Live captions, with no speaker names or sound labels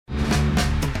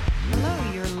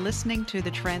listening to the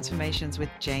Transformations with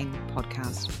Jane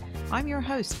podcast. I'm your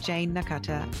host, Jane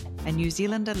Nakata, a New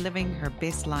Zealander living her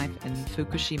best life in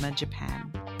Fukushima,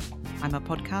 Japan. I'm a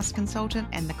podcast consultant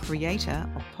and the creator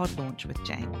of Pod Launch with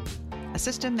Jane, a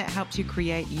system that helps you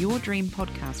create your dream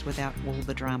podcast without all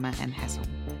the drama and hassle,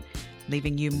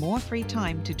 leaving you more free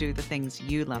time to do the things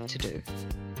you love to do.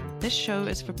 This show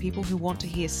is for people who want to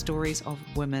hear stories of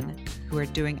women who are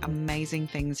doing amazing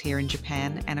things here in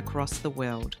Japan and across the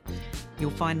world.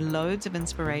 You'll find loads of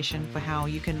inspiration for how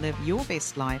you can live your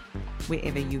best life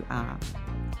wherever you are.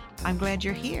 I'm glad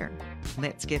you're here.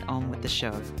 Let's get on with the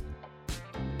show.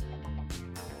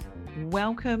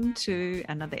 Welcome to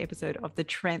another episode of the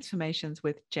Transformations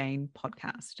with Jane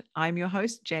podcast. I'm your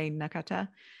host, Jane Nakata.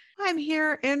 I'm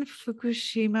here in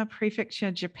Fukushima Prefecture,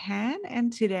 Japan,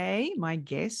 and today my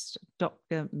guest,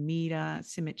 Dr. Mira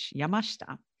Simic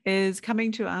Yamashita, is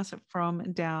coming to us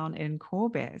from down in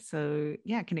Kobe. So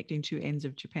connecting two ends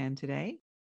of Japan today.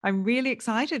 I'm really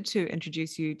excited to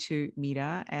introduce you to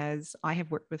Mira, as I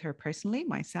have worked with her personally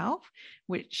myself,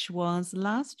 which was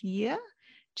last year,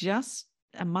 just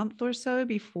a month or so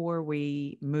before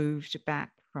we moved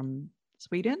back from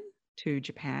Sweden to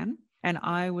Japan. And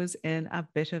I was in a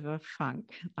bit of a funk,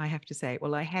 I have to say.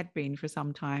 Well, I had been for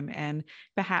some time, and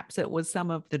perhaps it was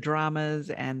some of the dramas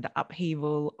and the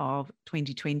upheaval of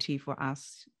 2020 for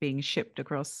us being shipped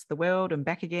across the world and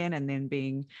back again, and then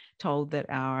being told that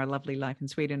our lovely life in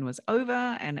Sweden was over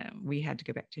and we had to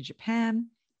go back to Japan.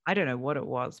 I don't know what it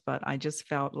was, but I just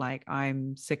felt like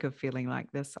I'm sick of feeling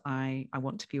like this. I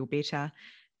want to feel better.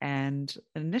 And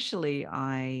initially,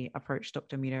 I approached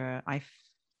Dr. Mira. I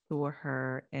saw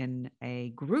her in a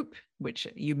group, which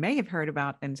you may have heard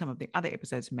about in some of the other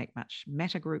episodes, Make Much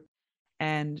Matter group.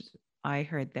 And I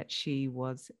heard that she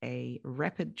was a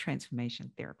rapid transformation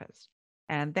therapist.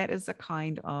 And that is a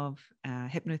kind of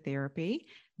hypnotherapy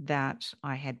that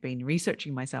I had been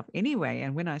researching myself anyway.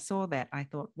 And when I saw that, I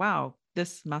thought, wow,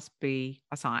 this must be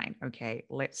a sign. Okay,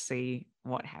 let's see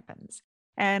what happens.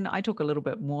 And I talk a little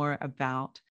bit more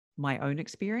about my own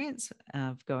experience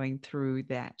of going through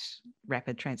that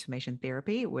rapid transformation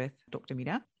therapy with Dr.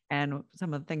 Mira and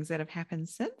some of the things that have happened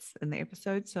since in the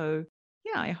episode. So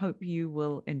I hope you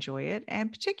will enjoy it.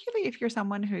 And particularly if you're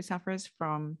someone who suffers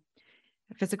from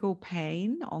physical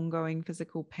pain, ongoing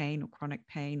physical pain or chronic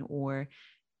pain, or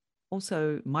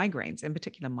also migraines, in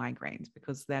particular migraines,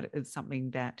 because that is something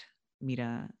that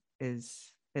Mira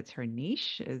it's her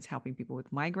niche, is helping people with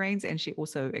migraines. And she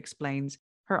also explains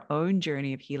her own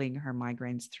journey of healing her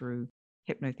migraines through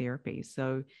hypnotherapy.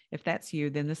 So if that's you,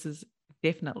 then this is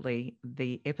definitely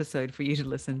the episode for you to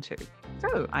listen to.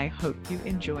 So I hope you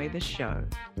enjoy the show.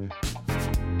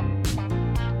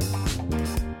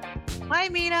 Hi,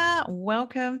 Mira.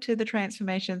 Welcome to the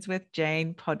Transformations with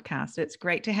Jane podcast. It's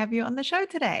great to have you on the show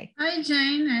today. Hi,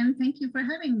 Jane, and thank you for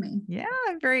having me. Yeah,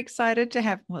 I'm very excited to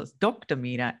have, it's Dr.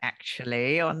 Mira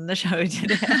actually on the show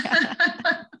today.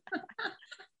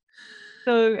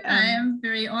 So I am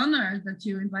very honored that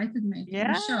you invited me to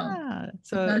the show,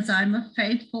 because I'm a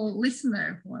faithful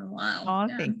listener for a while.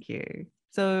 Oh, thank you.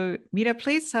 So Mira,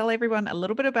 please tell everyone a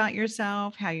little bit about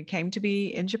yourself, how you came to be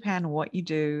in Japan, what you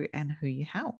do, and who you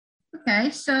help.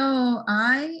 Okay, so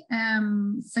I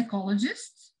am a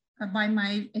psychologist by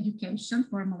my education,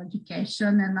 formal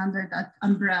education, and under that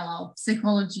umbrella of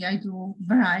psychology, I do a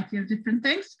variety of different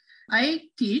things. I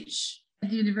teach at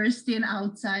the university and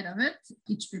outside of it,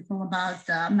 teach people about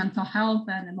mental health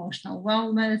and emotional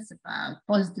wellness, about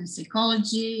positive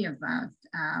psychology, about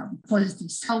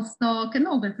positive self-talk, and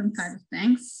all different kinds of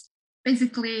things.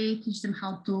 Basically, teach them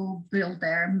how to build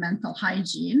their mental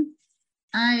hygiene.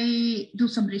 I do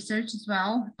some research as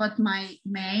well, but my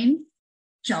main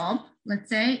job,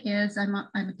 let's say, is I'm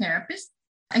a therapist.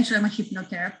 Actually, I'm a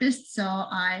hypnotherapist, so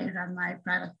I run my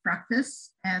private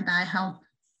practice and I help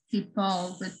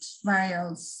people with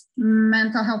various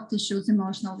mental health issues,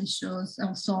 emotional issues,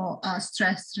 also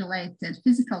stress-related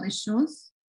physical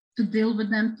issues, to deal with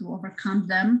them, to overcome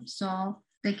them, so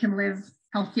they can live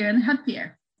healthier and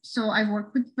happier. So I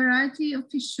work with a variety of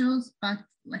issues, but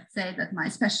let's say that my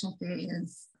specialty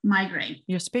is migraine.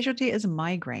 Your specialty is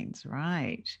migraines,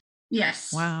 right?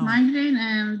 Yes. Wow. Migraine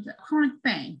and chronic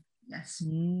pain. Yes.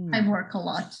 I work a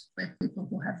lot with people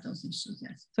who have those issues.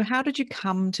 Yes. So how did you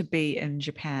come to be in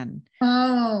Japan?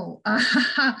 Oh,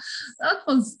 that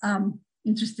was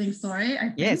interesting story. I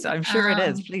think. Yes, I'm sure it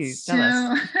is. Please tell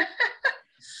us.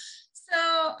 So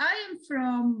I am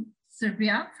from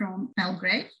Serbia, from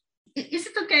Belgrade. Is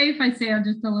it okay if I say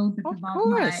just a little bit about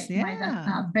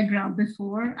my background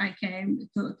before I came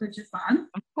to Japan?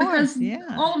 Of course,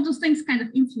 because all of those things kind of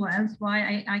influence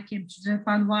why I came to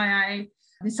Japan, why I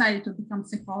decided to become a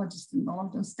psychologist and all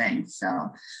of those things. So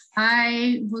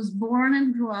I was born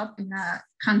and grew up in a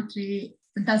country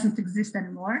that doesn't exist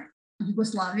anymore,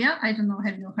 Yugoslavia. I don't know,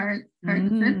 have you heard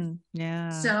of it? Yeah.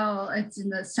 So it's in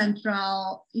the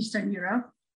Central Eastern Europe.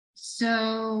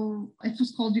 So it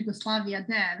was called Yugoslavia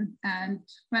then. And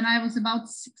when I was about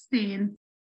 16,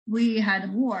 we had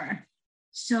a war.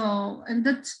 So in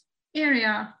that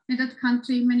area, in that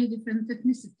country, many different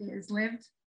ethnicities lived.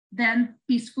 Then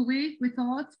peacefully, we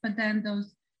thought, but then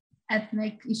those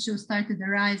ethnic issues started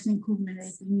arising,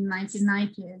 culminating in the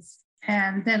 1990s.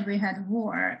 And then we had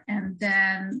war, and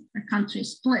then the country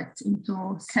split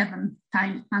into 7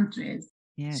 tiny countries.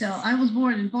 Yes. So I was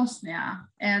born in Bosnia,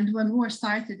 and when war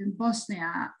started in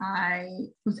Bosnia, I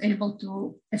was able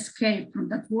to escape from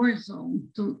that war zone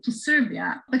to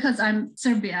Serbia because I'm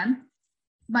Serbian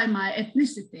by my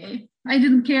ethnicity. I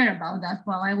didn't care about that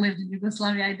while I lived in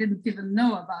Yugoslavia. I didn't even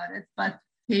know about it, but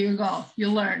here you go, you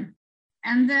learn.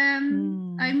 And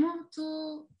then I moved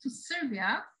to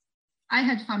Serbia. I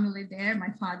had family there.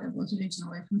 My father was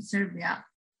originally from Serbia.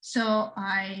 So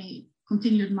I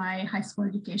continued my high school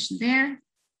education there.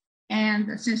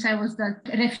 And since I was that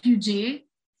refugee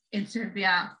in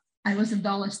Serbia, I was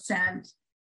adolescent.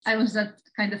 I was that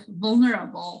kind of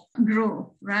vulnerable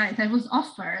group, right? I was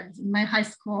offered in my high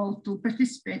school to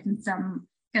participate in some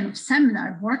kind of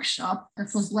seminar workshop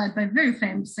that was led by very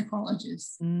famous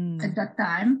psychologists at that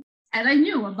time. And I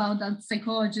knew about that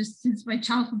psychologist since my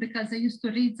childhood because I used to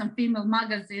read some female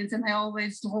magazines, and I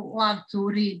always loved to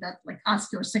read that, like,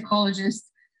 ask your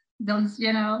psychologist, those,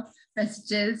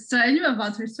 messages. So I knew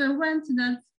about her. So I went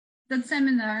to that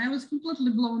seminar. I was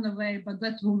completely blown away by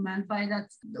that woman, by that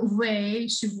way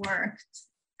she worked.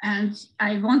 And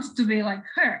I wanted to be like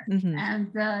her. Mm-hmm.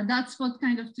 And that's what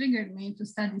kind of triggered me to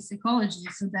study psychology.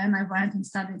 So then I went and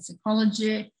studied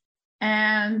psychology,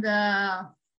 and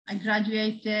I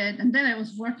graduated. And then I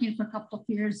was working for a couple of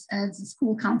years as a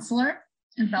school counselor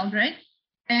in Belgrade.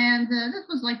 And that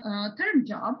was like a term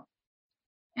job.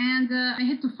 And I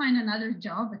had to find another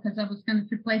job because I was kind of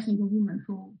replacing a woman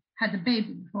who had a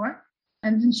baby before.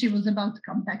 And then she was about to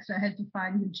come back, so I had to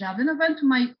find a job. And I went to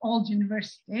my old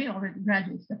university, already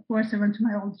graduated. Of course, I went to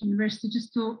my old university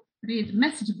just to read the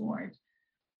message board,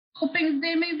 hoping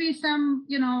there may be some,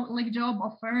 like job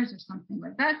offers or something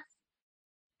like that.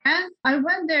 And I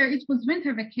went there. It was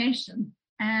winter vacation.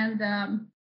 And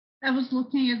I was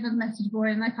looking at the message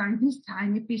board, and I found this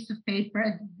tiny piece of paper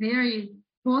at the very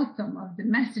bottom of the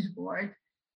message board.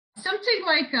 Something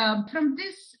like from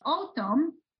this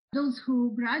autumn, those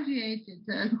who graduated,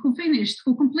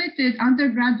 who completed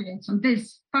undergraduates on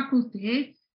this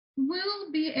faculty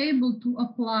will be able to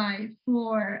apply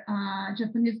for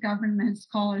Japanese government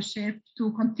scholarship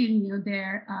to continue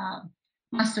their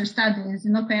master studies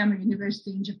in Okayama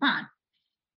University in Japan.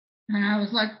 And I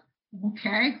was like,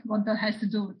 okay, what that has to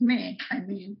do with me? I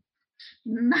mean,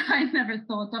 I never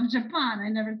thought of Japan. I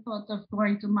never thought of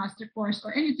going to master course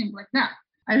or anything like that.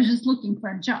 I was just looking for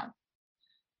a job.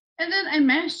 And then I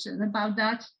mentioned about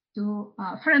that to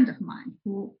a friend of mine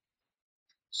who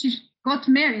she got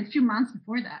married a few months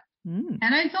before that. And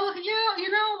I told her,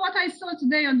 you know what I saw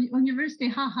today on the university,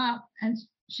 haha. And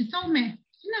she told me,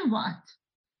 you know what?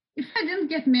 If I didn't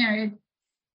get married,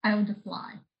 I would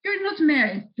apply. You're not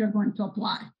married, you're going to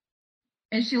apply.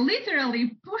 And she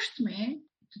literally pushed me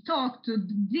to talk to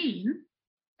the dean.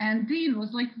 And Dean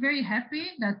was like very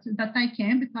happy that I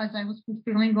came because I was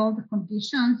fulfilling all the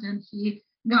conditions, and he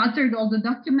gathered all the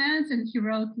documents and he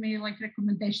wrote me like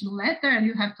recommendation letter, and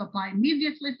you have to apply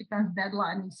immediately because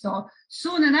deadline is so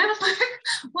soon. And I was like,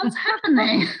 what's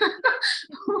happening?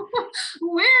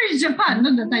 Where is Japan?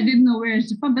 Not that I didn't know where is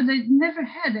Japan, but I never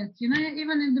had it,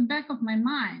 even in the back of my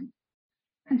mind.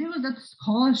 And there was that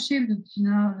scholarship that,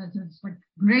 that was like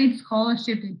great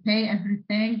scholarship. They pay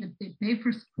everything, that they pay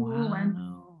for school.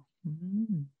 Wow.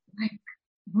 And like,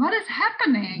 what is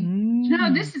happening?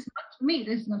 This is not for me.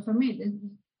 This is not for me. This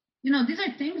is, these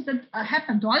are things that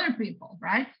happen to other people,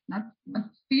 right? Not for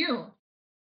you.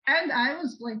 And I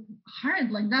was like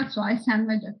hard like that. So I sent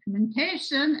my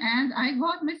documentation and I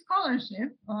got my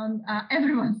scholarship on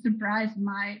everyone's surprise,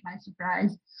 my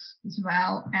surprise as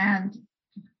well. And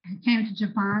I came to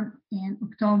Japan in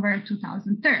October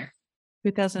 2003.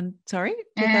 2000, sorry?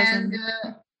 2000,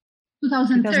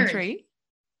 2003.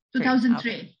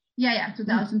 2003. Yeah,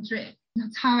 2003.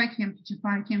 That's how I came to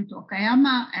Japan. I came to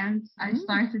Okayama and I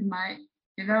started my,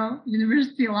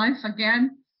 university life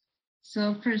again.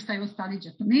 So first I was studying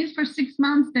Japanese for 6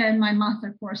 months. Then my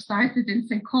master course started in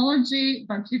psychology,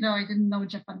 but I didn't know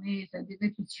Japanese.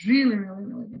 It was really, really,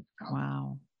 really difficult.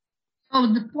 Wow. So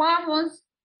the plan was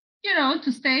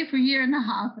to stay for a year and a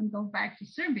half and go back to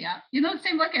Serbia.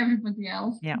 Same like everybody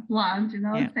else planned,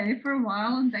 stay for a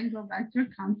while and then go back to your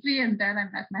country. And then I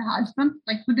met my husband,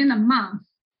 like within a month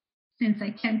since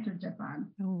I came to Japan.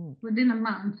 Oh. Within a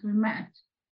month we met.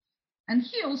 And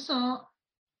he's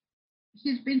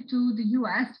been to the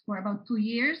US for about 2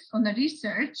 years on the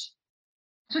research.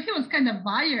 So he was kind of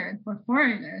wired for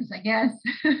foreigners, I guess.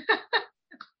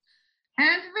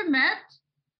 And we met.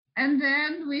 And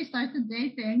then we started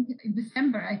dating in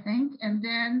December, I think. And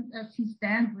then since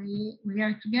then, we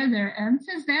are together. And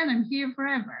since then, I'm here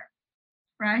forever,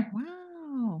 right?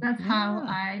 Wow. That's how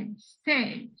I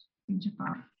stayed in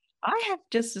Japan. I have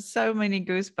just so many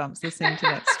goosebumps listening to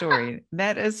that story.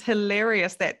 That is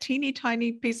hilarious. That teeny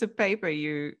tiny piece of paper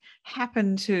you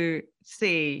happen to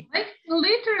see. Like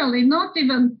literally not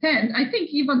even pen. I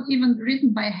think even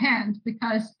written by hand,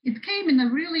 because it came in a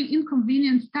really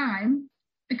inconvenient time.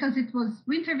 Because it was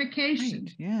winter vacation.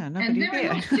 Right. Yeah, and there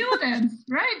were no students,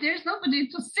 right? There's nobody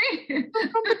to see. No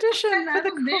competition. And I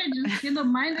was there just,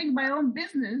 minding my own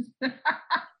business.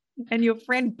 And your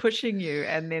friend pushing you,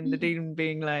 and then the dean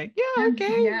being like, yeah,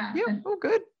 okay, yeah, all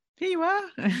good. Here you are.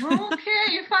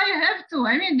 Okay, if I have to.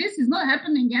 I mean, this is not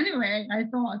happening anyway. I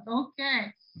thought,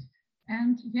 okay.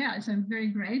 And so I'm very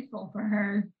grateful for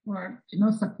her for,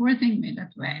 supporting me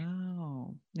that way.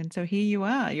 Wow. And so here you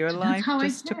are. Your life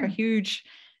just took a huge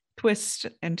twist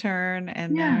and turn.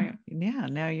 And now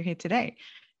you're here today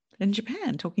in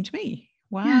Japan talking to me.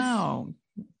 Wow.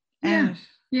 Yes.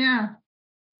 Yeah,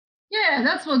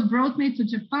 that's what brought me to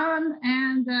Japan.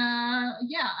 And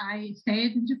I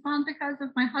stayed in Japan because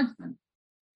of my husband.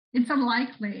 It's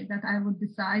unlikely that I would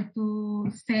decide to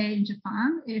stay in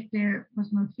Japan if there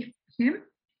was no him.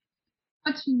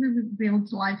 But we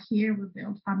built life here, we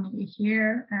built family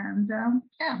here, and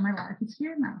my life is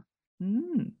here now.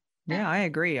 Yeah, I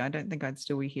agree. I don't think I'd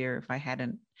still be here if I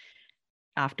hadn't,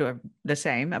 after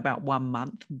about 1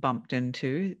 month, bumped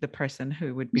into the person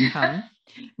who would become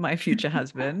my future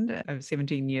husband of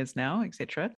 17 years now,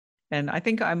 etc. And I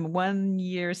think I'm 1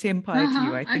 year senpai to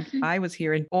you. I think I was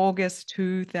here in August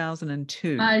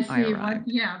 2002. I see. About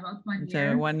 1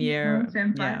 year. So 1 year,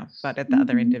 but at the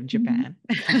other end of Japan.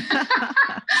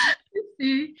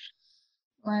 See.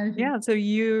 Yeah, so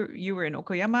you were in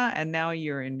Okayama and now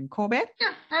you're in Kobe?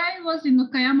 Yeah, I was in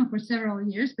Okayama for several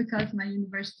years because my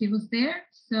university was there.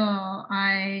 So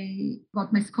I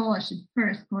got my scholarship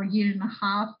first for a year and a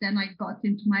half. Then I got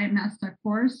into my master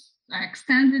course. I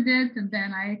extended it, and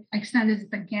then I extended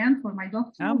it again for my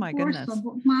doctoral course. Goodness. So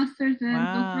both master's and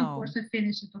doctoral course I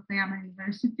finished at Okayama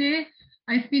University.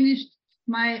 I finished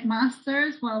my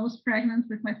master's while I was pregnant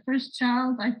with my first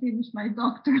child. I finished my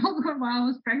doctoral while I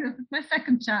was pregnant with my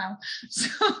second child. So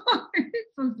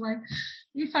it was like,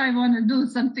 if I want to do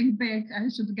something big, I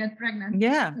should get pregnant.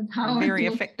 Yeah, a very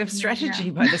effective strategy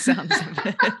by the sounds of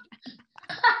it.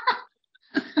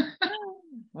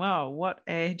 Wow, what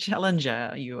a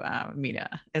challenger you are,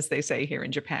 Mina, as they say here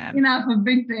in Japan. Enough of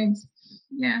big things.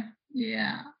 Yeah.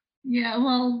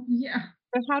 Well, yeah.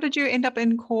 So how did you end up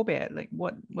in Kobe? Like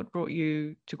what brought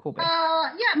you to Kobe?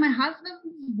 My husband's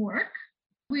work.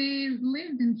 We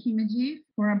lived in Himeji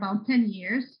for about 10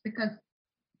 years because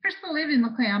first we lived in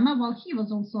Okayama while he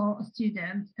was also a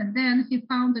student. And then he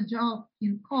found a job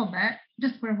in Kobe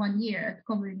just for 1 year at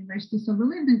Kobe University. So we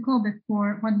lived in Kobe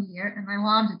for 1 year and I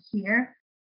loved it here.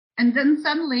 And then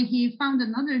suddenly he found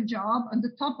another job on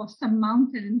the top of some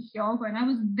mountain in Hyogo. And I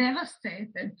was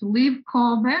devastated to leave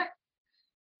Kobe.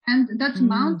 And that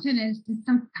mountain is in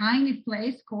some tiny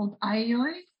place called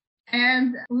Aioi.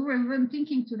 And we were even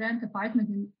thinking to rent an apartment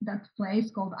in that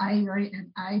place called Aioi.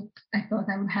 And I thought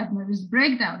I would have nervous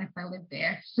breakdown if I lived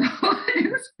there. So I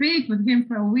didn't speak with him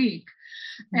for a week.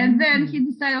 And then he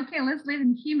decided, okay, let's live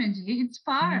in Himeji. It's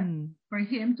far for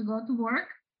him to go to work.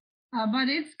 But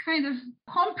it's kind of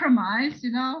compromise,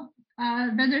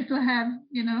 better to have,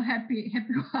 happy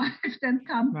wife than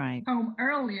come home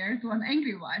earlier to an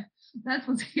angry wife. That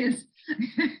was his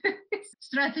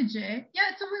strategy.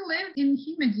 Yeah, so we lived in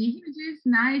Himeji. Himeji is a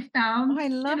nice town. Oh, I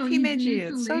love Himeji.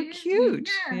 It's so cute.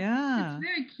 Yeah. It's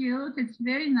very cute. It's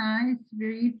very nice,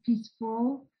 very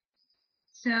peaceful.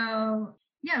 So,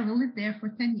 we lived there for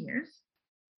 10 years.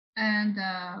 And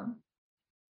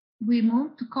we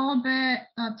moved to Kobe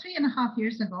 3.5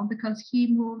 years ago because he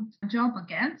moved a job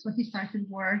again. So he started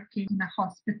working in a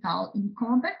hospital in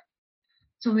Kobe.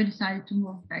 So we decided to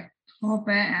move back to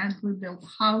Kobe and we built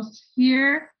a house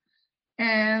here.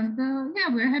 And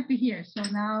we're happy here. So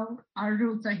now our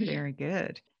roots are here. Very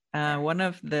good. One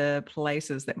of the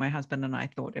places that my husband and I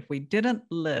thought if we didn't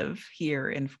live here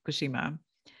in Fukushima,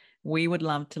 we would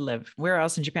love to live. Where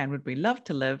else in Japan would we love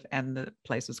to live? And the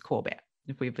place was Kobe.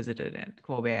 if we visited at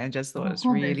Kobe, and just thought Oh, it's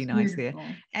Kobe really is nice there.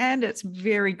 beautiful. And it's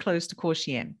very close to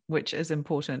Koshien, which is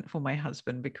important for my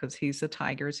husband because he's a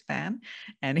Tigers fan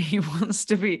and he wants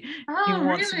to be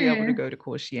Oh, able to really? go to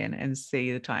Koshien and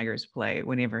see the Tigers play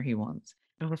whenever he wants.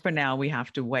 But for now, we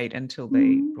have to wait until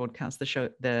they Mhm. broadcast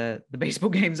the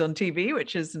baseball games on TV,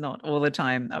 which is not all the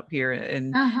time up here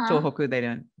in Uh-huh. Tohoku.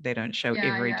 They don't show Yeah,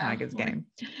 every yeah, of Tigers course. game.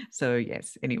 So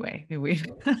yes, anyway,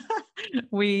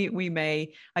 we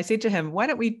may. I said to him, why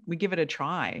don't we give it a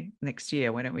try next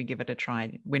year? Why don't we give it a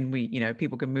try when we,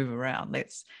 people can move around?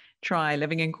 Let's try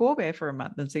living in Kobe for a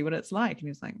month and see what it's like. And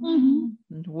he's like, Mhm.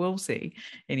 we'll see.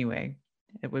 Anyway,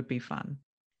 it would be fun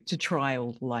to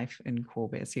trial life in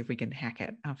Kobe, see if we can hack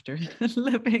it after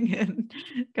living in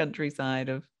countryside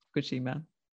of Fukushima.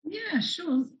 Yeah,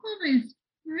 sure. Kobe is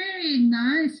very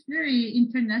nice, very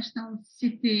international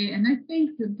city, and I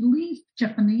think the least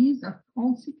Japanese of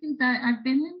all cities I've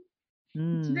been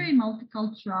in. It's very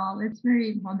multicultural. It's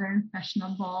very modern,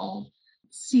 fashionable.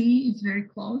 Sea is very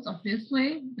close,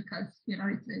 obviously, because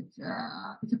it's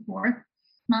a port.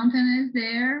 Mountain is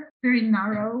there, very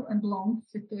narrow and long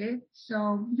city.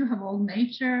 So you have all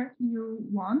nature you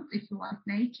want if you like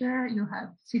nature. You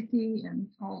have city and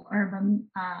all urban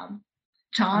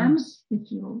charms if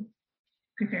you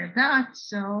prefer that.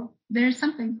 So there's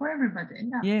something for everybody.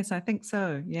 Yeah. Yes, I think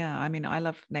so. Yeah. I mean, I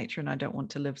love nature and I don't want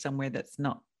to live somewhere that's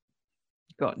not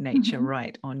got nature Mm-hmm.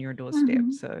 right on your doorstep.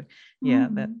 Mm-hmm. So yeah,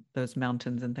 that Mm-hmm. those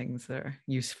mountains and things are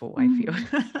useful, I feel.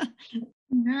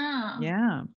 Mm-hmm. Yeah.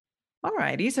 Yeah. All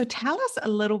righty. So tell us a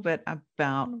little bit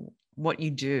about what you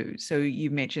do. So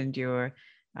you mentioned you're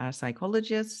a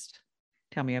psychologist.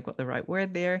 Tell me I've got the right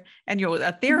word there. And you're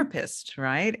a therapist,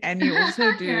 right? And you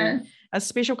also do Yes. a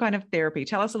special kind of therapy.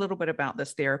 Tell us a little bit about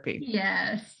this therapy.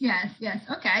 Yes.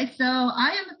 Okay. So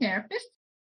I am a therapist.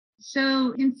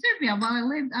 So in Serbia, while I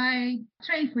lived, I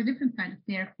trained for different kind of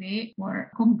therapy, for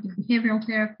cognitive behavioral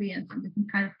therapy and some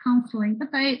different kind of counseling, but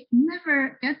I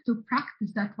never get to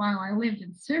practice that while I lived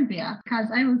in Serbia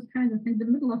because I was kind of in the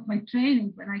middle of my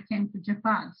training when I came to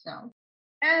Japan. So,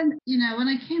 and when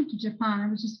I came to Japan, I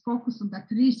was just focused on that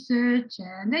research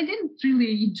and I didn't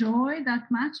really enjoy that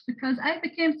much because I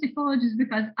became psychologist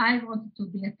because I wanted to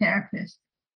be a therapist.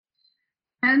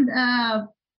 And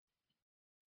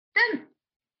then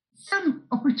some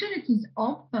opportunities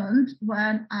opened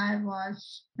when I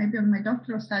was maybe on my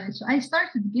doctoral studies. So I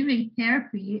started giving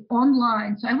therapy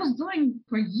online. So I was doing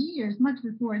for years, much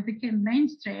before it became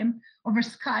mainstream, over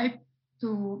Skype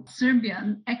to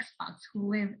Serbian expats who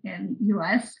live in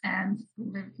US and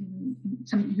who live in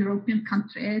some European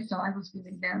countries. So I was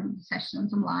giving them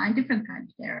sessions online, different kind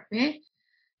of therapy.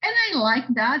 And I like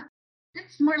that.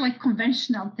 It's more like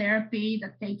conventional therapy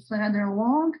that takes a rather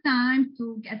long time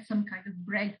to get some kind of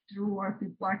breakthrough, or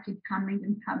people are keep coming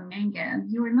and coming, and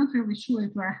you're not really sure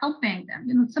if you're helping them.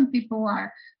 Some people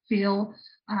feel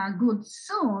good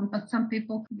soon, but some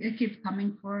people keep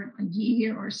coming for a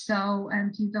year or so,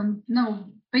 and you don't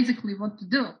know basically what to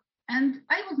do. And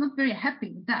I was not very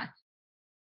happy with that.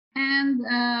 And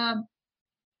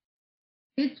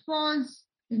it was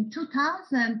in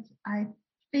 2000, I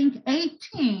think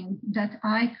 18, that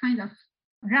I kind of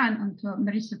ran onto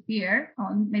Marisa Peer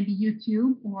on maybe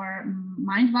YouTube or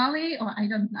Mindvalley, or I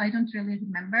don't really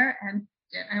remember. And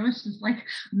I was just like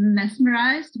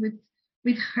mesmerized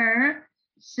with her.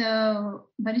 So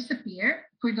Marisa Peer,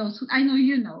 for those who, I know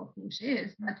you know who she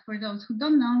is, but for those who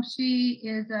don't know, she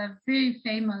is a very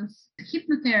famous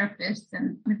hypnotherapist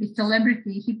and maybe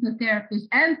celebrity hypnotherapist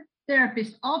and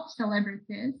therapist of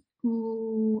celebrities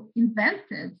who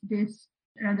invented this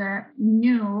rather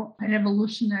new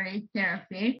revolutionary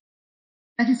therapy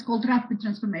that is called rapid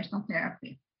transformational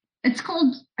therapy. It's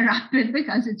called rapid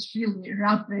because it's really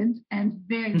rapid and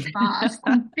very fast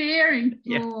comparing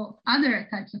to other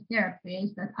types of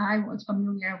therapies that I was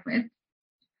familiar with,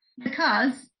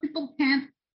 because people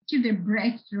can't achieve their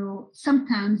breakthrough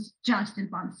sometimes just in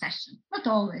one session, not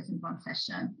always in one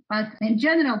session, but in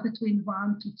general, between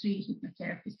 1 to 3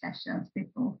 hypnotherapy sessions,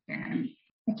 people can,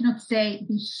 I cannot say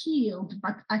be healed,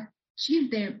 but achieve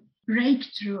their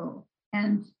breakthrough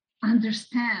and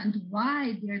understand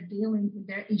why they're dealing with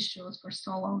their issues for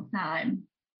so long time.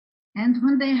 And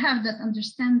when they have that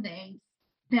understanding,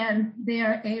 then they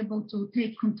are able to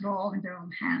take control in their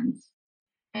own hands.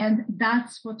 And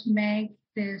that's what makes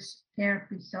this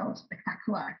therapy so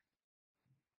spectacular.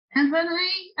 And when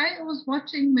I was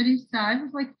watching Marisa, I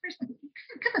was like, first,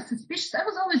 kind of suspicious. I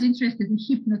was always interested in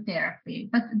hypnotherapy,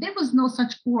 but there was no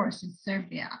such course in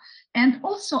Serbia. And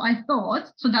also I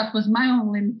thought, so that was my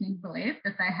own limiting belief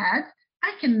that I had,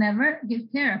 I can never give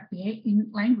therapy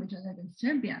in language other than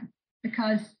Serbian,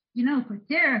 because for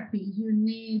therapy, you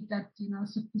need that,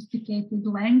 sophisticated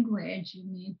language. You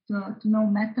need to know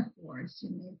metaphors.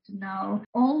 You need to know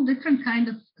all different kind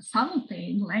of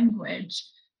subtlety in language.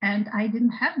 And I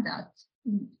didn't have that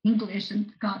in English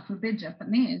and, God forbid,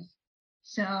 Japanese.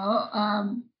 So,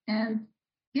 and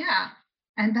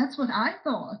that's what I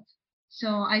thought. So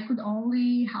I could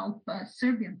only help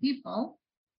Serbian people.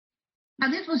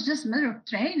 But it was just a matter of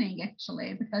training,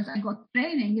 actually, because I got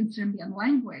training in Serbian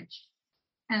language.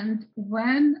 And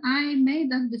when I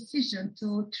made that decision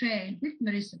to train with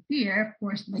Marisa Peer, of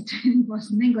course, my training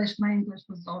was in English. My English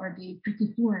was already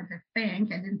pretty fluent, I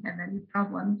think. I didn't have any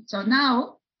problem. So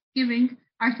now giving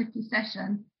RTT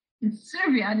session in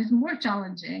Serbian is more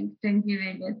challenging than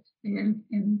giving it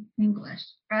in English,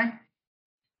 right?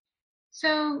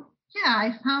 So yeah,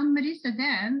 I found Marisa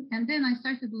then, and then I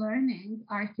started learning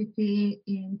RTT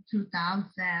in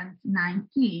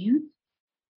 2019.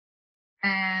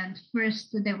 And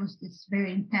first, there was this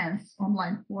very intense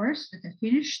online course that I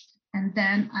finished. And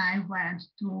then I went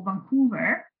to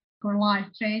Vancouver for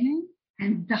live training.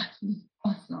 And that was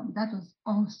awesome. That was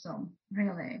awesome,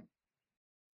 really.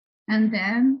 And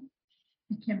then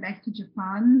I came back to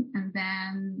Japan. And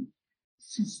then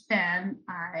since then,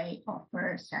 I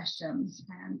offer sessions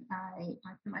and I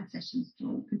provide sessions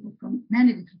to people from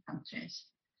many different countries.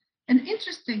 And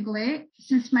interestingly,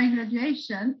 since my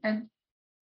graduation, and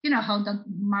you know how the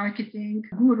marketing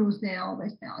gurus, they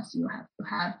always tell us you have to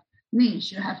have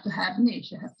niche, you have to have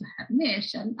niche, you have to have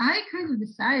niche. And I kind of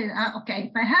decided, okay,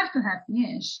 if I have to have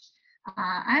niche,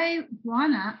 I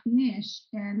wanna niche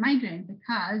in migraine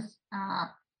because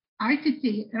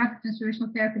RTT, rapid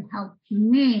transformational therapy, helped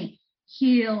me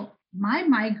heal my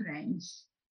migraines.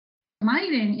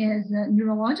 Migraine is a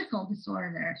neurological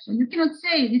disorder, so you cannot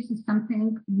say this is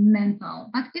something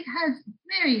mental, but it has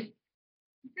very,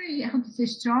 how to say,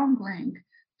 strong link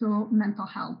to mental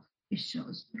health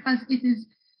issues because it is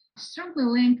strongly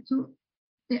linked to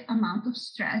the amount of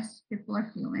stress people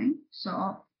are feeling.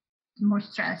 So the more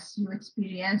stress you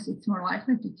experience, it's more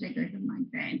likely to trigger the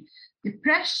migraine.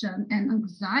 Depression and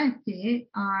anxiety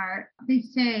are, they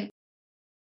say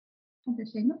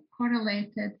not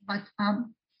correlated, but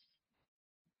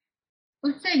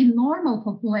let's say normal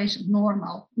population,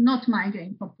 normal, not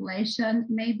migraine population,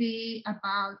 maybe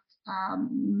about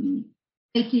 18%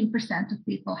 of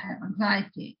people have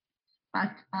anxiety.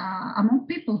 But among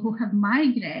people who have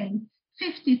migraine,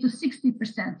 50 to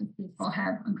 60% of people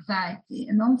have anxiety.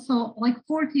 And also like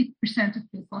 40%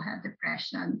 of people have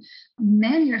depression.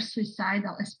 Many are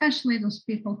suicidal, especially those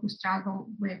people who struggle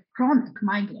with chronic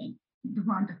migraine, the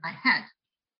one that I had.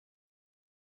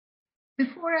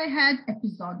 Before I had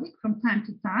episodic from time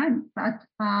to time, but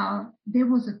there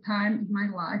was a time in my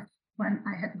life when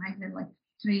I had migraine like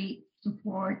 3 to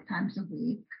 4 times a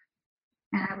week.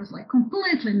 And I was like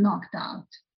completely knocked out.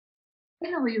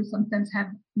 You know, you sometimes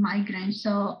have migraine.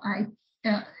 So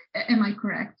am I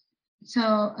correct?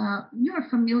 So you're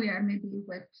familiar maybe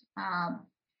with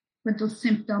those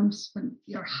symptoms when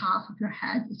your half of your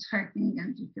head is hurting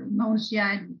and you feel nausea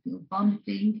and you feel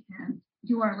vomiting and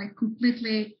you are like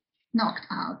completely knocked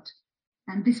out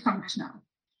and dysfunctional.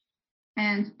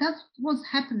 And that was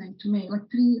happening to me like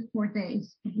 3 or 4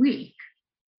 days a week.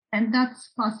 And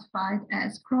that's classified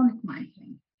as chronic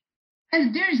migraine.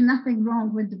 And there is nothing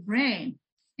wrong with the brain.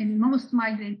 In most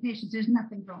migraine patients, there's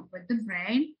nothing wrong with the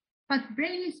brain, but the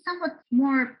brain is somewhat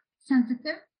more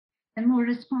sensitive and more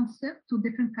responsive to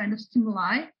different kinds of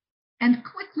stimuli and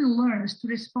quickly learns to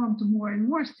respond to more and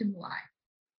more stimuli.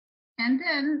 And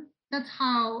then that's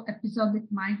how episodic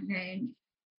migraine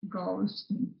goes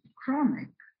into chronic.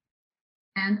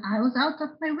 And I was out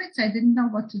of my wits. I didn't know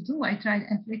what to do. I tried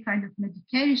every kind of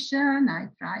medication. I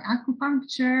tried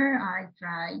acupuncture. I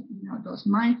tried, those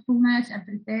mindfulness,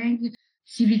 everything.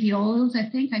 CBD oils, I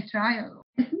think I tried.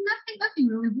 Nothing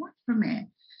really worked for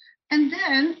me. And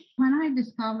then when I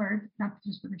discovered rapid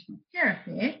transformational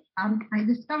therapy, I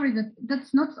discovered that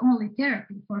that's not only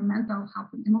therapy for mental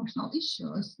health and emotional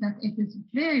issues, that it is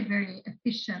very, very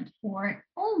efficient for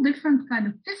all different kind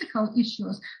of physical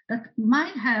issues that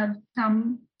might have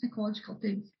some psychological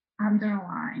things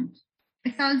underlined.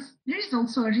 Because there is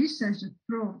also research that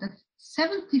proved that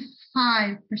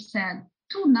 75%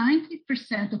 to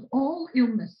 90% of all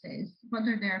illnesses,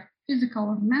 whether they're physical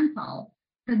or mental,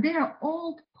 that they are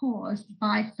all caused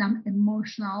by some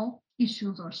emotional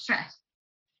issues or stress.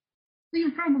 So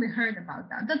you've probably heard about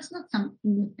that. That's not some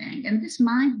new thing. And this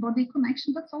mind-body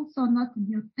connection, that's also not a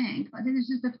new thing, but it is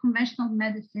just that conventional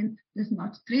medicine does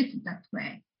not treat it that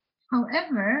way.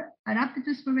 However, a rapid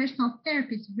transformational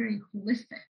therapy is very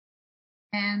holistic.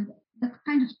 And that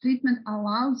kind of treatment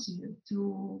allows you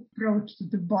to approach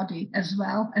the body as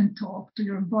well and talk to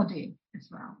your body as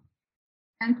well.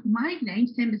 And migraine,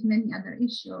 same as many other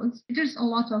issues, there's a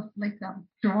lot of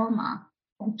trauma,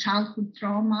 or childhood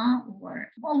trauma, or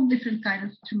all different kind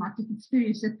of traumatic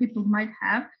experience that people might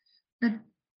have that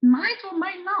might or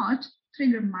might not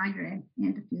trigger migraine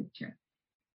in the future.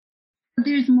 But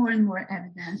there's more and more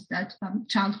evidence that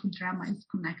childhood trauma is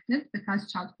connected,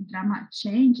 because childhood trauma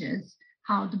changes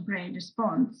how the brain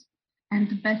responds. And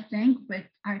the best thing with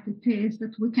RTT is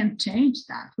that we can change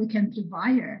that. We can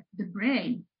rewire the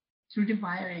brain through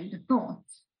rewiring the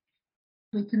thoughts.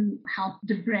 We can help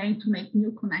the brain to make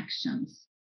new connections.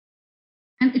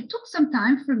 And it took some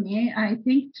time for me, I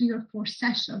think 3 or 4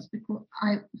 sessions before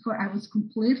I was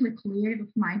completely cleared of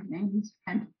migraines.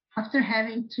 And after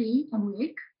having 3 a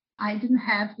week, I didn't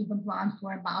have even one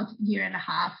for about a year and a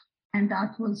half. And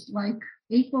that was like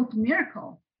equal to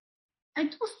miracle. I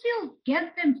do still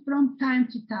get them from time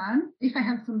to time if I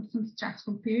have some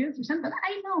stressful periods or something, but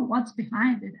I know what's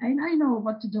behind it. I know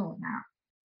what to do now.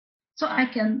 So I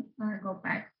can go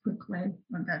back quickly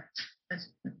on that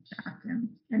chat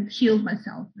and heal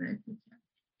myself very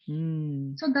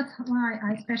quickly. So that's why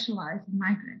I specialize in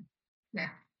migraine. Yeah.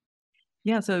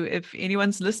 Yeah. So if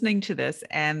anyone's listening to this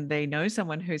and they know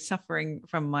someone who's suffering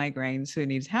from migraines who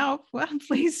needs help, well,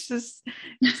 please just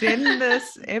send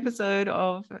this episode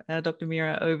of Dr.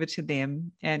 Mira over to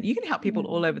them. And you can help people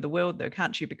all over the world, though,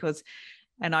 can't you? Because,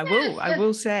 and I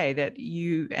will say that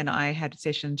you and I had a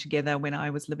session together when I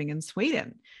was living in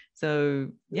Sweden. So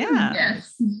yeah,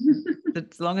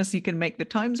 as long as you can make the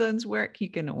time zones work, you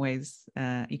can always,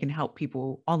 you can help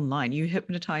people online. You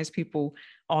hypnotize people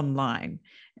online.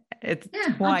 It's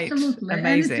quite amazing. And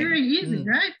it's very easy,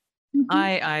 right?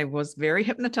 I was very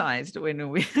hypnotized when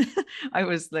I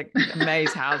was like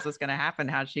amazed how's this going to happen?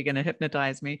 How's she going to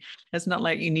hypnotize me? It's not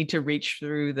like you need to reach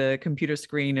through the computer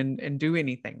screen and do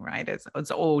anything, right?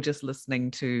 It's all just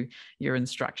listening to your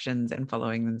instructions and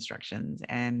following the instructions.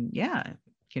 And yeah, you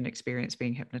can experience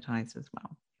being hypnotized as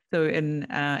well. So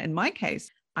in my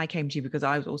case, I came to you because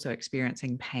I was also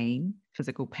experiencing pain,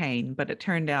 physical pain, but it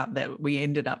turned out that we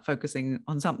ended up focusing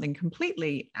on something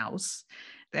completely else.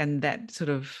 And that sort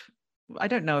of, I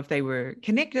don't know if they were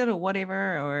connected or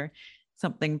whatever or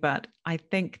something, but I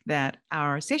think that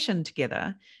our session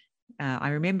together, I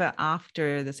remember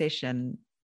after the session,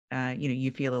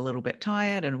 you feel a little bit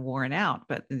tired and worn out,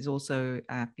 but there's also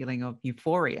a feeling of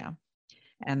euphoria.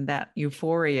 And that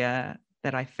euphoria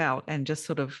that I felt, and just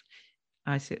sort of,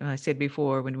 I said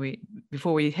before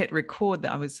before we hit record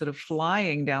that I was sort of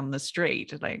flying down the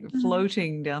street, like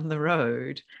floating down the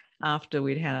road after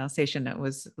we'd had our session. It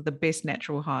was the best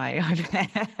natural high I've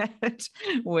had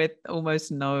with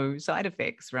almost no side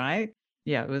effects, right?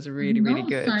 Yeah, it was really, really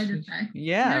good. No side effects.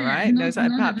 Yeah, right. No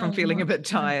side, apart from feeling a bit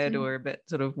tired or a bit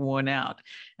sort of worn out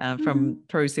from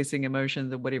processing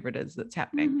emotions or whatever it is that's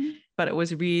happening. But it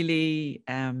was really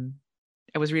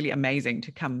amazing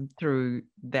to come through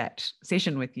that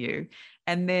session with you.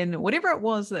 And then whatever it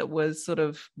was that was sort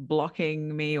of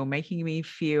blocking me or making me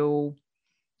feel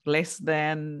less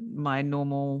than my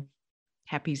normal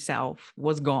happy self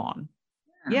was gone.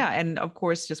 Yeah. And of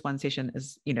course, just one session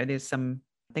is, there's some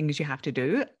things you have to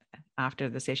do after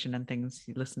the session and things,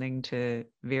 listening to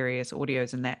various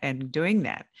audios and that, and doing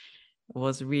that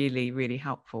was really, really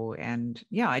helpful. And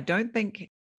yeah, I don't think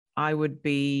I would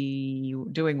be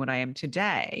doing what I am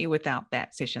today without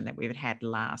that session that we've had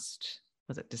last,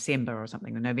 was it December or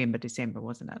something? November, December,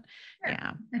 wasn't it?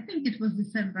 Yeah. I think it was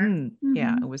December.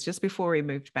 Yeah, it was just before we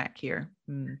moved back here.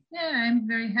 Yeah, I'm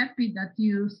very happy that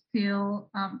you still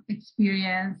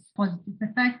experience positive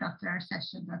effect after our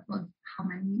session. That was how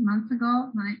many months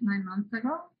ago? 9 months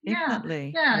ago?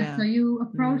 Definitely. Yeah. So you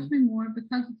approached me more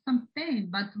because of some pain.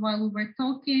 But while we were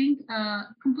talking, a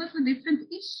completely different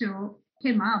issue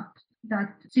came up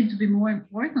that seemed to be more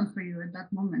important for you at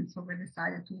that moment. So we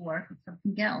decided to work with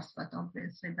something else, but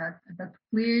obviously that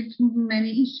cleared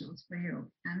many issues for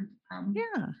you. And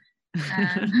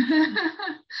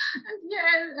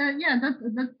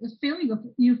that feeling of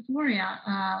euphoria,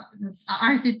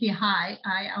 RTT high,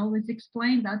 I always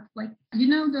explain that, like,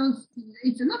 those,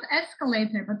 it's not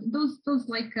escalator, but those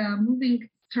like moving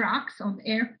trucks on the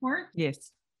airport.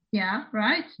 Yes. Yeah,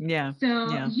 right? Yeah.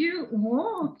 So you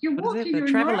walk in your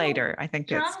travelator, I think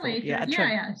that's called. Yeah.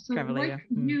 So travelator.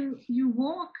 Like you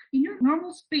walk in your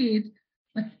normal speed,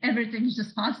 but everything is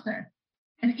just faster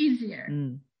and easier.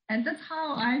 And that's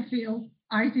how I feel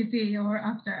RTT or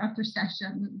after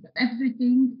session.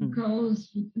 Everything goes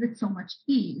with so much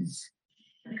ease,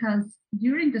 because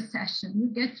during the session you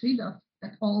get rid of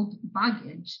that old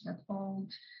baggage, that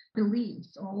old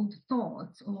beliefs, old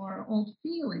thoughts, or old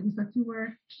feelings that you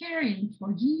were carrying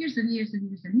for years and years and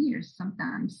years and years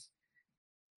sometimes.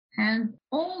 And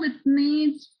all it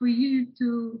needs for you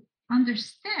to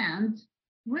understand,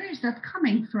 where is that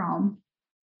coming from?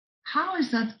 How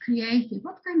is that created?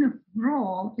 What kind of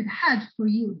role it had for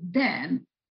you then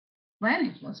when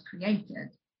it was created?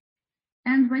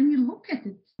 And when you look at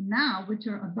it now with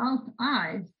your adult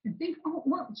eyes and think, oh,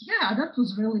 well, yeah, that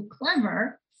was really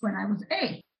clever when I was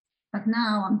 8. But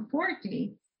now I'm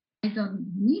 40. I don't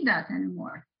need that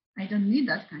anymore. I don't need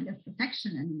that kind of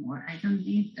protection anymore. I don't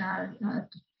need to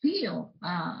feel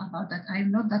about that.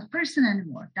 I'm not that person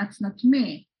anymore. That's not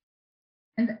me.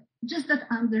 And just that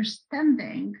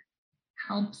understanding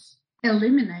helps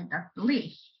eliminate that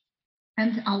belief.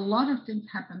 And a lot of things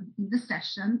happen in the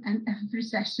session, and every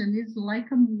session is like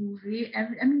a movie.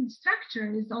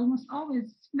 Structure is almost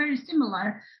always very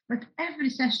similar, but every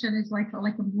session is like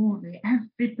a movie.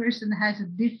 Every person has a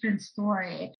different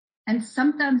story. And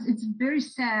sometimes it's very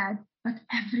sad, but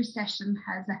every session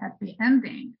has a happy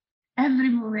ending. Every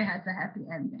movie has a happy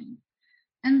ending.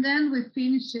 And then we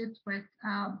finish it with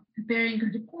preparing a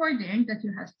recording that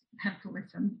you have to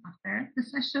listen after the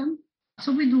session.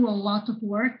 So we do a lot of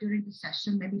work during the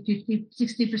session, maybe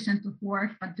 60% of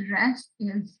work, but the rest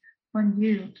is on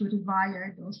you to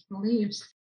rewire those beliefs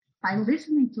by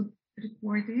listening to the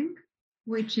recording,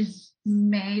 which is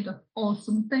made of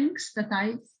awesome things that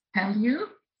I tell you.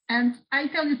 And I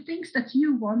tell you things that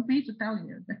you want me to tell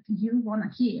you, that you want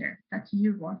to hear, that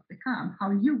you want to become,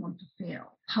 how you want to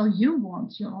feel, how you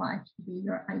want your life to be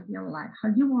your ideal life, how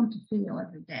you want to feel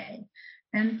every day.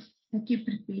 And I keep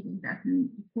repeating that in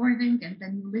recording, and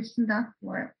then you listen to that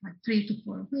for like 3 to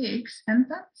 4 weeks, and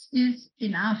that is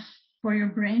enough for your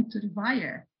brain to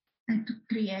rewire and to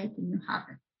create a new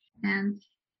habit. And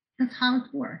that's how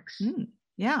it works.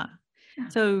 Yeah.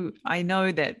 So I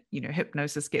know that,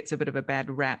 hypnosis gets a bit of a bad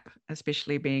rap,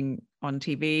 especially being on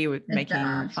TV with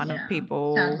making fun of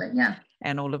people. Sadly,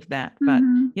 and all of that. But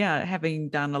having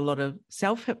done a lot of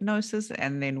self-hypnosis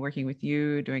and then working with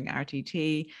you doing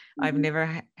RTT, I've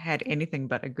never had anything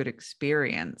but a good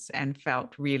experience and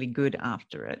felt really good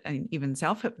after it. And even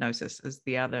self-hypnosis is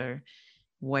the other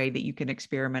way that you can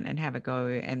experiment and have a go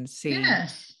and see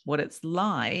what it's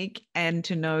like, and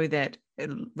to know that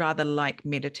rather like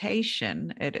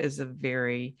meditation, it is a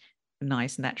very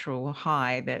nice natural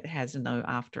high that has no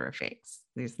after effects.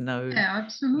 There's no,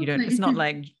 absolutely. It's not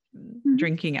like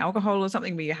drinking alcohol or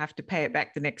something where you have to pay it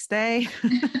back the next day.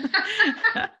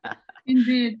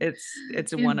 Indeed.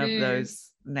 It's one of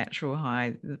those natural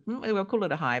highs. We'll call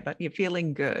it a high, but you're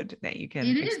feeling good that you can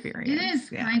experience. It is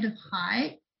kind of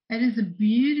high. It is a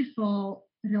beautiful,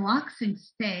 relaxing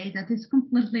state that is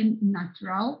completely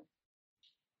natural.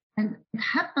 And it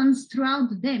happens throughout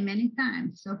the day many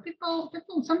times. So people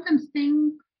sometimes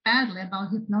think badly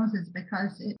about hypnosis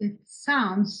because it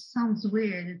sounds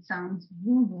weird, it sounds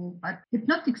woo-woo, but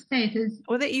hypnotic state is...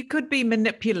 Or that you could be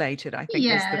manipulated, I think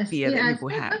is the fear that people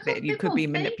have, that you could be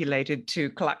manipulated to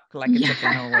cluck like a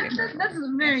chicken or whatever. That's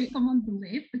a very common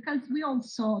belief, because we all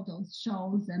saw those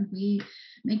shows and we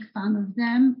make fun of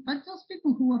them. But those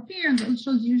people who appear on those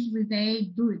shows, usually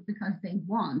they do it because they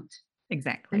want.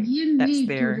 Exactly. And you need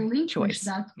to relinquish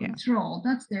that control.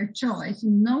 That's their choice.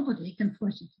 Nobody can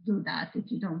force you to do that if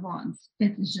you don't want.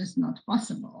 It is just not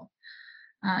possible.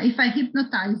 If I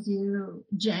hypnotize you,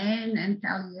 Jane, and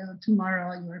tell you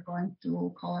tomorrow you're going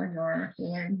to color your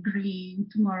hair green,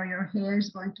 tomorrow your hair is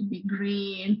going to be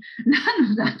green,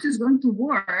 none of that is going to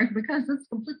work, because that's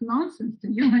complete nonsense to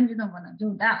you and you don't want to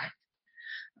do that.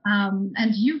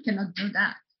 And you cannot do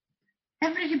that.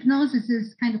 Every hypnosis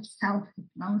is kind of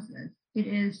self-hypnosis. It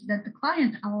is that the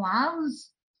client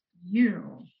allows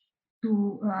you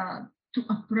to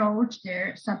approach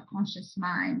their subconscious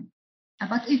mind.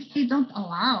 But if they don't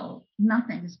allow,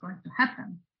 nothing is going to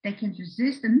happen. They can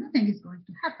resist and nothing is going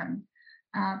to happen,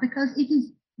 because it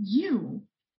is you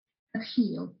that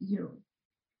healed you.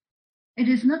 It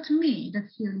is not me that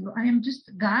healed you. I am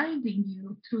just guiding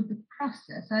you through the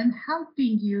process. I'm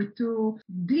helping you to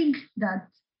dig that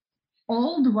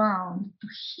old wound, to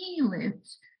heal it,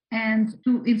 and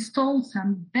to install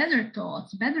some better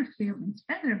thoughts, better feelings,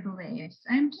 better beliefs.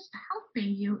 I'm just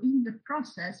helping you in the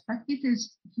process, but it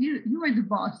is you are the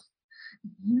boss.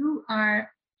 You are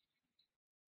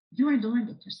doing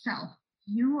it yourself.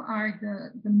 You are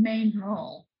the main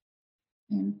role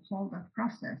in all that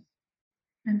process.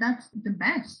 And that's the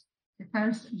best,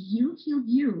 because you heal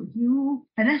you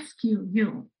rescue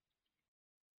you.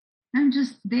 I'm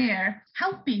just there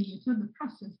helping you through the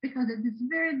process, because it is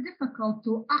very difficult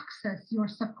to access your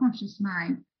subconscious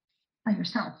mind by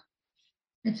yourself.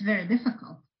 it's very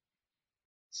difficult.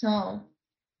 So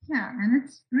yeah, and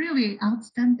it's really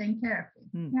outstanding therapy.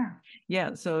 Yeah.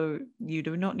 Yeah. So you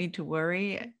do not need to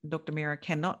worry. Dr. Mira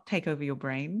cannot take over your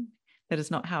brain. That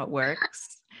is not how it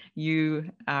works.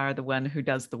 You are the one who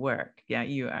does the work. Yeah.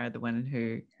 You are the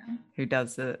one who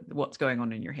does what's going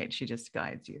on in your head. She just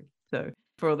guides you. So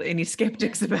for any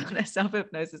skeptics about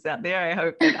self-hypnosis out there, I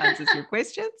hope that answers your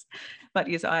questions. But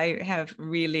yes, I have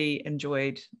really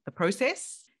enjoyed the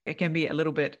process. It can be a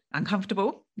little bit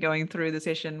uncomfortable going through the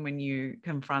session when you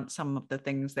confront some of the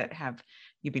things that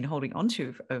you've been holding on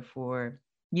to for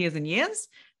years and years.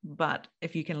 But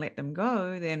if you can let them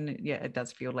go, then yeah, it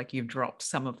does feel like you've dropped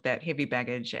some of that heavy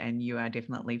baggage and you are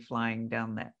definitely flying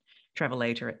down that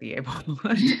travelator at the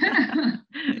airport.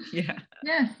 Yeah.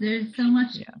 Yes, there's so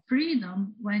much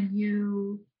freedom when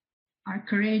you are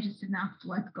courageous enough to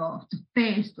let go, to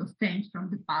face those things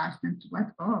from the past and to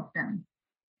let go of them.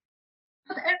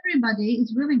 But everybody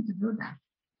is willing to do that.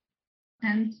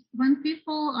 And when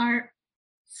people are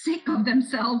sick of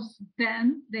themselves,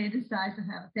 then they decide to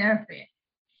have therapy.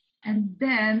 And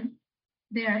then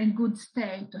they are in good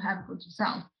state to have good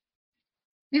results.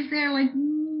 If they're like,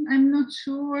 I'm not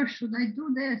sure, should I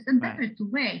do this? Then better to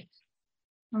wait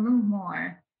a little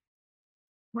more.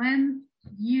 When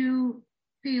you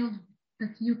feel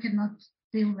that you cannot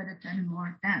deal with it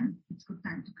anymore, then it's good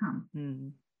time to come.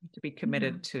 To be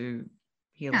committed to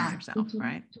healing yourself,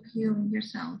 right? To healing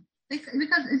yourself.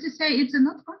 Because as you say, it's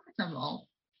not comfortable.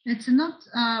 It's not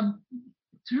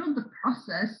through the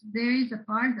process, there is a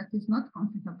part that is not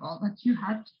comfortable that you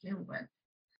have to deal with.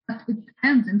 But it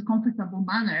ends in comfortable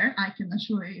manner, I can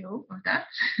assure you of that.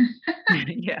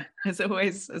 Yeah, it's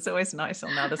always nice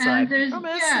on the other side. There's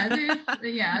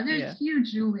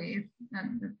huge relief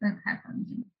that happens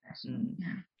in the session.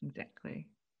 Exactly.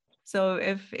 So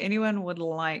if anyone would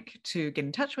like to get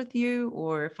in touch with you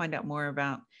or find out more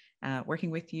about working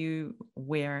with you,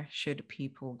 where should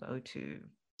people go to?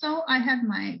 So I have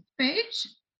my page.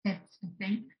 It's, I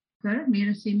think, Mira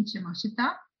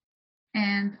Yamashita.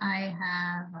 And I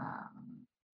have a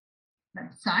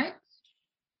website,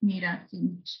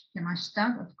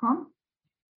 mirasimyamashita.com.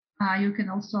 You can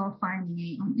also find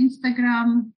me on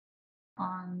Instagram,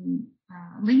 on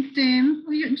LinkedIn,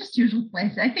 just usual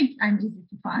places. I think I'm easy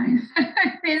to find.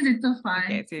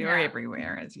 Okay, so you're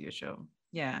everywhere as usual.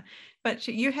 Yeah, but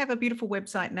you have a beautiful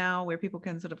website now where people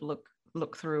can sort of look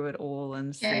through it all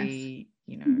and see,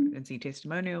 and see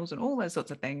testimonials and all those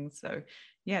sorts of things. So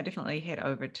yeah, definitely head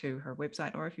over to her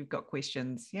website, or if you've got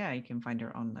questions, you can find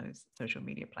her on those social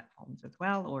media platforms as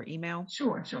well, or email.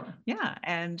 Sure. Yeah,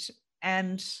 and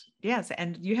yes,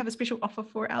 and you have a special offer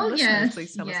for our listeners.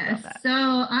 Please tell us about that. So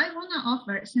I want to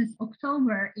offer, since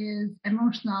October is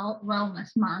Emotional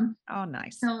Wellness Month. Oh,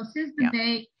 nice. So since the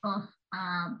day of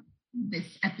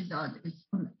this episode is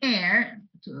on air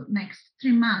to next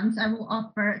 3 months, I will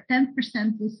offer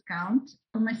 10% discount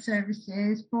on my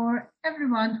services for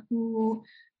everyone who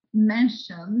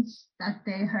mentions that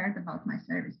they heard about my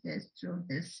services through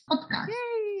this podcast.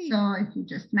 Yay! So if you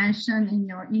just mention in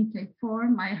your intake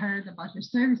form, I heard about your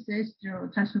services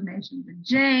through Transformation with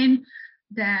Jane,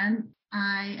 then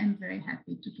I am very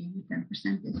happy to give you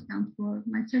 10% discount for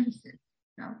my services.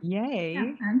 So,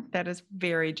 yay! That is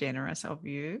very generous of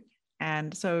you.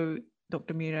 And so,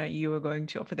 Dr. Mira, you are going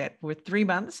to offer that for 3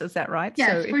 months. Is that right?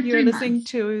 Yes, so if you're listening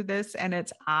to this and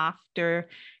it's after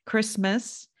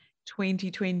Christmas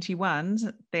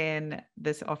 2021, then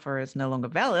this offer is no longer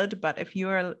valid. But if you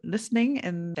are listening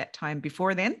in that time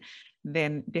before then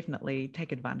definitely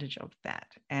take advantage of that.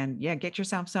 And get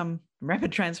yourself some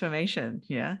rapid transformation.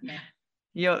 Yeah.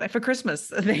 For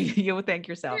Christmas, you'll thank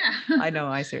yourself. I know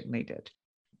I certainly did.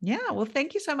 Yeah, well,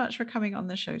 thank you so much for coming on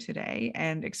the show today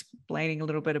and explaining a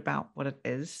little bit about what it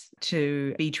is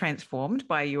to be transformed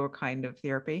by your kind of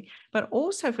therapy, but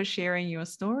also for sharing your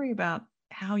story about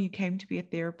how you came to be a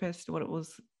therapist, what it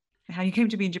was, how you came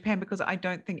to be in Japan, because I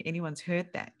don't think anyone's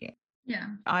heard that yet. Yeah.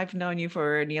 I've known you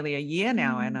for nearly a year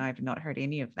now, and I've not heard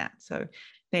any of that. So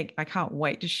I can't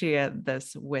wait to share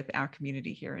this with our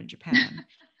community here in Japan.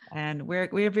 And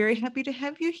we're very happy to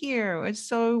have you here. It's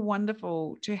so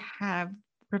wonderful to have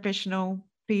professional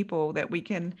people that we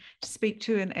can speak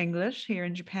to in English here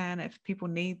in Japan. If people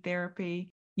need therapy,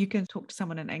 you can talk to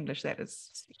someone in English. That is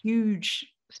a huge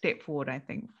step forward, I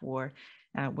think, for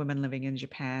women living in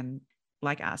Japan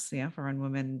like us, foreign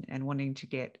women, and wanting to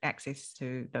get access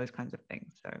to those kinds of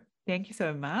things. So thank you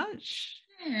so much.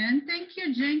 And thank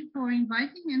you, Jane, for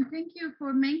inviting me, and thank you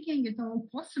for making it all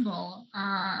possible.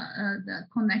 The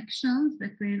connections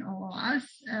between all of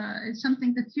us is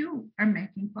something that you are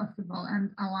making possible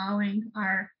and allowing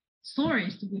our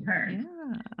stories to be heard.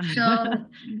 Yeah. So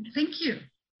thank you.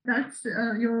 That's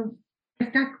your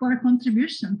spectacular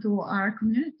contribution to our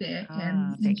community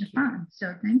in Japan.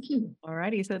 So thank you.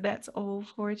 Alrighty, so that's all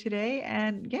for today.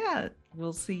 And yeah,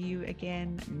 we'll see you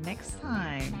again next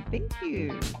time. Thank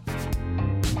you.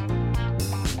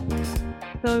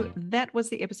 So that was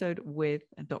the episode with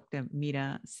Dr.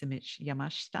 Mira Simic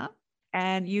Yamashita.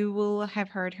 And you will have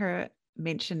heard her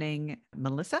mentioning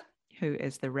Melissa, who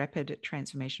is the Rapid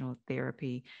Transformational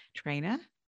Therapy trainer.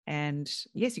 And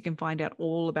yes, you can find out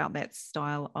all about that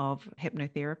style of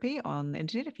hypnotherapy on the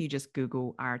internet. If you just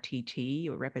Google RTT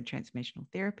or Rapid Transformational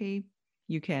Therapy,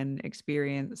 you can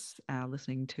experience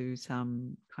listening to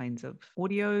some kinds of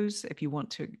audios. If you want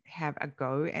to have a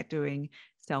go at doing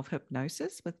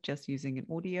self-hypnosis with just using an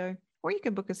audio, or you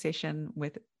can book a session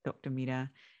with Dr. Mira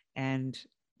and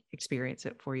experience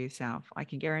it for yourself. I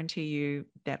can guarantee you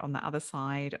that on the other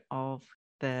side of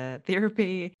the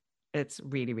therapy, it's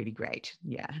really, really great.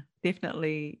 Yeah,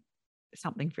 definitely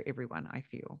something for everyone, I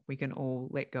feel. We can all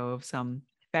let go of some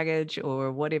baggage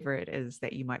or whatever it is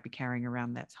that you might be carrying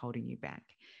around that's holding you back.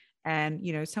 And,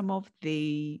 you know, some of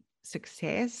the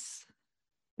success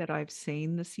that I've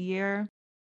seen this year,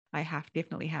 I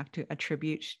definitely have to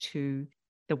attribute to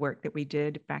the work that we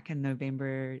did back in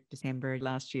November, December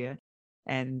last year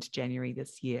and January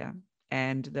this year.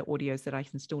 And the audios that I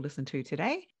can still listen to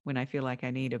today when I feel like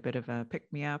I need a bit of a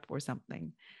pick-me-up or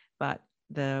something. But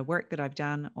the work that I've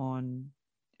done on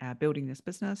building this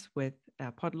business with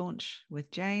Pod Launch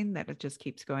with Jane, that it just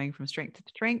keeps going from strength to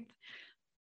strength,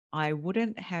 I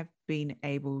wouldn't have been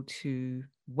able to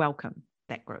welcome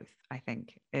that growth, I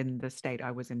think, in the state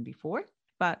I was in before.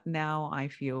 But now I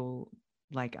feel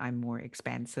like I'm more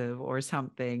expansive or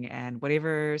something, and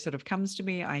whatever sort of comes to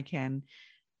me, I can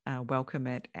welcome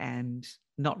it and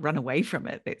not run away from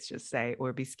it, let's just say,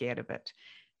 or be scared of it.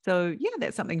 So yeah,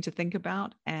 that's something to think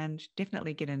about, and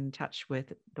definitely get in touch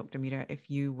with Dr. Mira if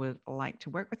you would like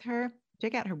to work with her.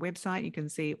 Check out her website. You can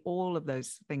see all of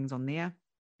those things on there.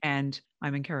 And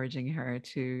I'm encouraging her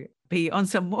to be on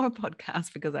some more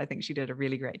podcasts because I think she did a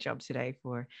really great job today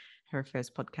for her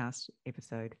first podcast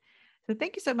episode. So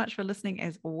thank you so much for listening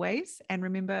as always. And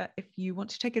remember, if you want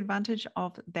to take advantage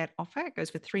of that offer, it goes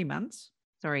for 3 months.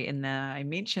 Sorry, I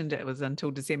mentioned it was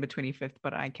until December 25th,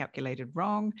 but I calculated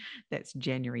wrong. That's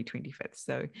January 25th.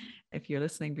 So if you're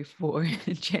listening before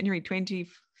January 25th,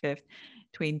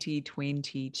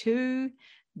 2022,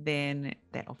 then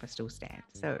that offer still stands.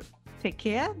 So take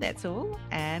care. That's all.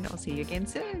 And I'll see you again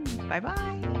soon.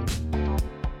 Bye-bye.